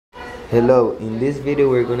Hello, in this video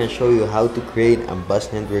we're going to show you how to create a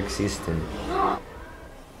bus network system.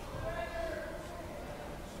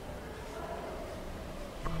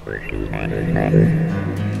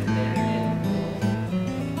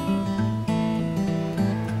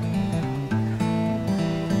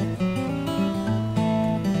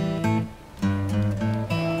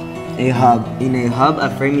 A hub. In a hub,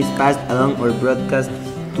 a frame is passed along or broadcast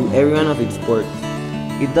to every one of its ports.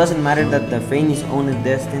 It doesn't matter that the frame is only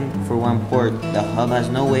destined for one port. The hub has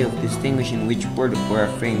no way of distinguishing which port or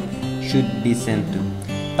a frame should be sent to.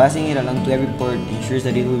 Passing it along to every port ensures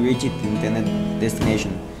that it will reach its intended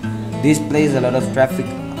destination. This places a lot of traffic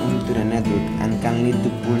onto the network and can lead to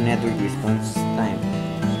poor network response time.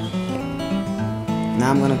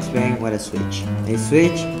 Now I'm going to explain what a switch. A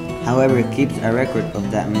switch, however, keeps a record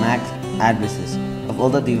of the MAC addresses of all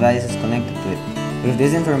the devices connected to it. With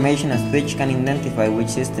this information, a switch can identify which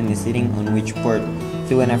system is sitting on which port,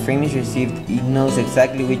 so when a frame is received, it knows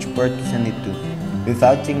exactly which port to send it to,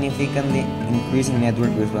 without significantly increasing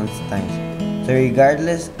network response times. So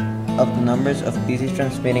regardless of the numbers of PCs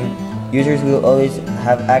transmitting, users will always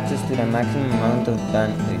have access to the maximum amount of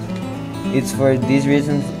bandwidth. It's for these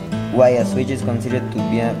reasons why a switch is considered to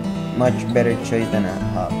be a much better choice than a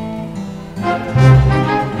hub. Better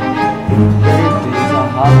to use a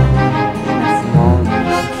hub.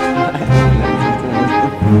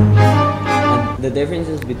 The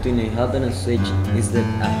differences between a hub and a switch is that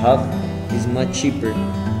a hub is much cheaper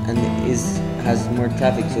and has more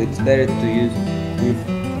traffic, so it's better to use with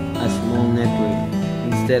a small network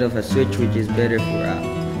instead of a switch, which is better for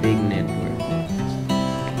a big network.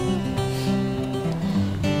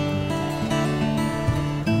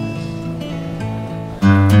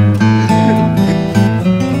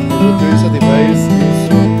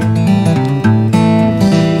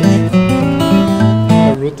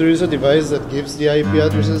 Router is a device that gives the IP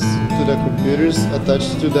addresses to the computers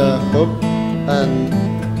attached to the hub and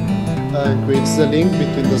creates the link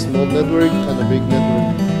between the small network and a big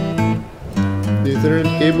network. The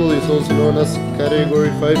Ethernet cable is also known as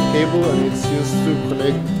Category 5 cable, and it's used to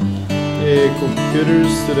connect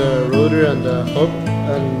computers to the router and the hub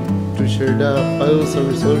and to share the files and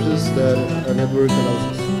resources that a network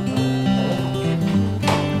allows us.